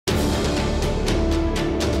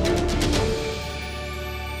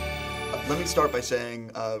me start by saying,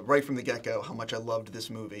 right from the get-go, how much I loved this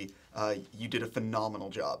movie. You did a phenomenal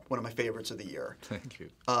job. One of my favorites of the year. Thank you.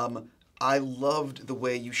 I loved the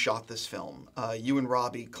way you shot this film. You and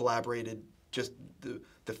Robbie collaborated. Just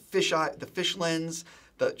the fish lens,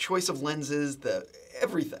 the choice of lenses,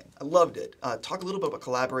 everything. I loved it. Talk a little bit about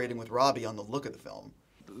collaborating with Robbie on the look of the film.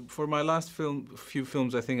 For my last few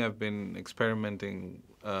films, I think I've been experimenting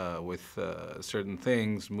with certain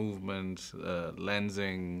things, movement,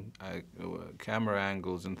 lensing, camera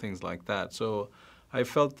angles, and things like that. So I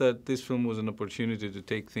felt that this film was an opportunity to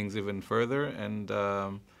take things even further, and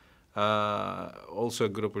also a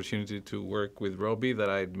good opportunity to work with Robbie that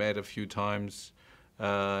I'd met a few times,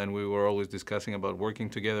 and we were always discussing about working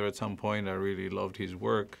together at some point. I really loved his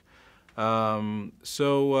work.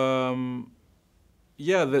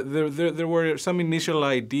 Yeah, there were some initial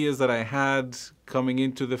ideas that I had coming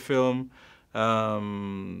into the film.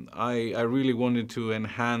 I really wanted to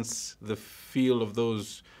enhance the feel of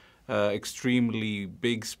those extremely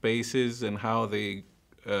big spaces and how they're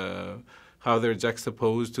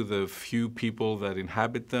juxtaposed to the few people that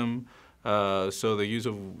inhabit them. So the use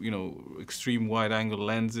of extreme wide-angle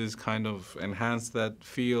lenses kind of enhanced that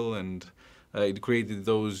feel, and it created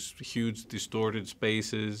those huge distorted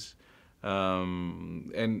spaces.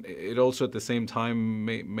 And it also at the same time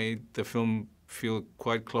made the film feel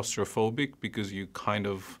quite claustrophobic, because you kind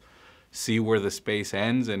of see where the space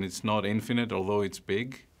ends and it's not infinite, although it's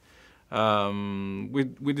big.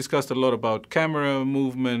 We discussed a lot about camera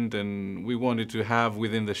movement, and we wanted to have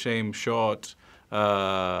within the same shot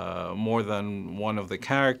more than one of the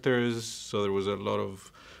characters, so there was a lot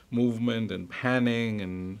of movement and panning.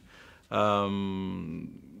 And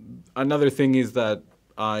another thing is that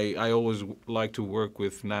I always like to work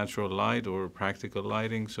with natural light or practical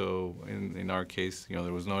lighting. So in our case,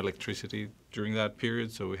 there was no electricity during that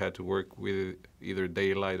period, so we had to work with either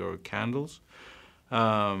daylight or candles,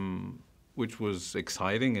 which was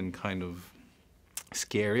exciting and kind of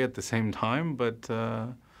scary at the same time. But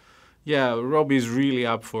yeah, Robbie's really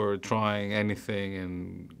up for trying anything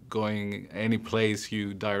and going any place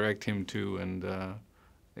you direct him to, and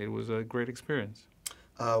it was a great experience.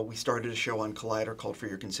 We started a show on Collider called For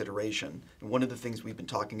Your Consideration. And one of the things we've been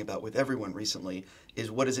talking about with everyone recently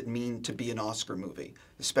is what does it mean to be an Oscar movie,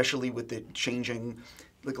 especially with the changing,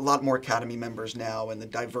 like a lot more Academy members now, and the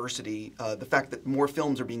diversity, the fact that more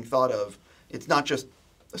films are being thought of. It's not just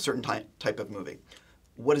a certain type of movie.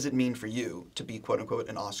 What does it mean for you to be, quote unquote,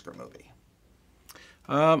 an Oscar movie?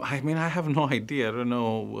 I mean, I have no idea. I don't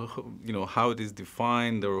know, how it is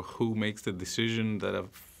defined or who makes the decision that a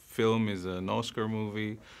film is an Oscar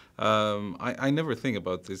movie. I never think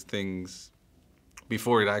about these things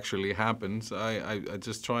before it actually happens. I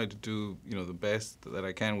just try to do the best that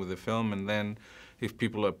I can with the film, and then if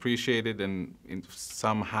people appreciate it and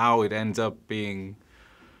somehow it ends up being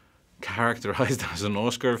characterized as an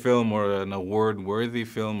Oscar film or an award-worthy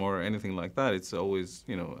film or anything like that, it's always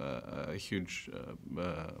a huge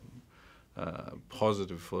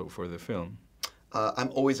positive for the film. I'm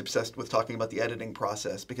always obsessed with talking about the editing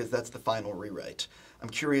process, because that's the final rewrite. I'm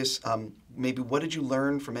curious, maybe what did you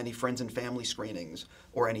learn from any friends and family screenings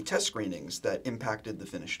or any test screenings that impacted the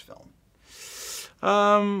finished film?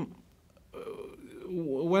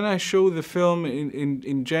 When I show the film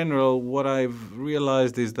in general, what I've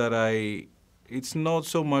realized is that it's not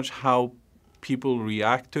so much how people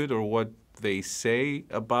react to it or what they say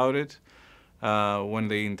about it when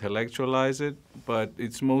they intellectualize it, but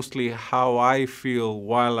it's mostly how I feel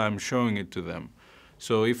while I'm showing it to them.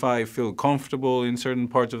 So if I feel comfortable in certain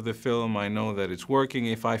parts of the film, I know that it's working.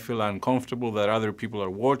 If I feel uncomfortable that other people are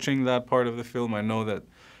watching that part of the film, I know that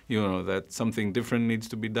that something different needs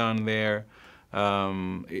to be done there.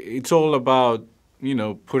 It's all about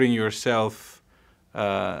putting yourself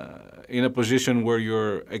in a position where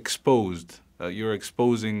you're exposed. You're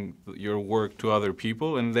exposing your work to other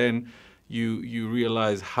people, and then you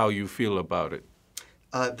realize how you feel about it.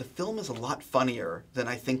 The film is a lot funnier than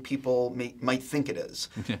I think people might think it is.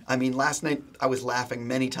 I mean, last night I was laughing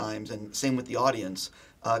many times, and same with the audience.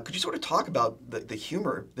 Could you sort of talk about the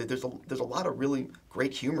humor? There's a lot of really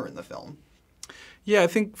great humor in the film. Yeah, I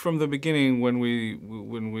think from the beginning, when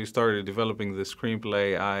we started developing the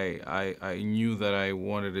screenplay, I knew that I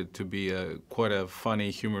wanted it to be quite a funny,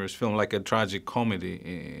 humorous film, like a tragic comedy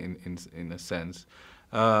in a sense.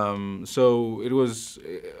 So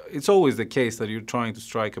it's always the case that you're trying to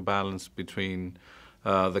strike a balance between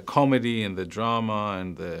the comedy and the drama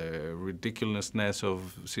and the ridiculousness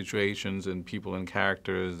of situations and people and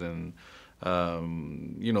characters, and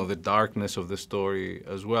the darkness of the story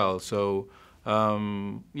as well. So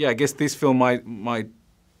yeah, I guess this film might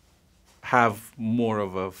have more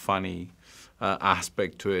of a funny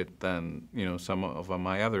aspect to it than some of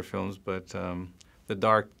my other films, but the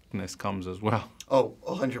darkness comes as well. Oh,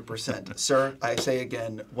 100%. Sir, I say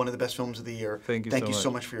again, one of the best films of the year. Thank you Thank so you much.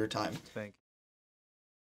 so much for your time. Thank you.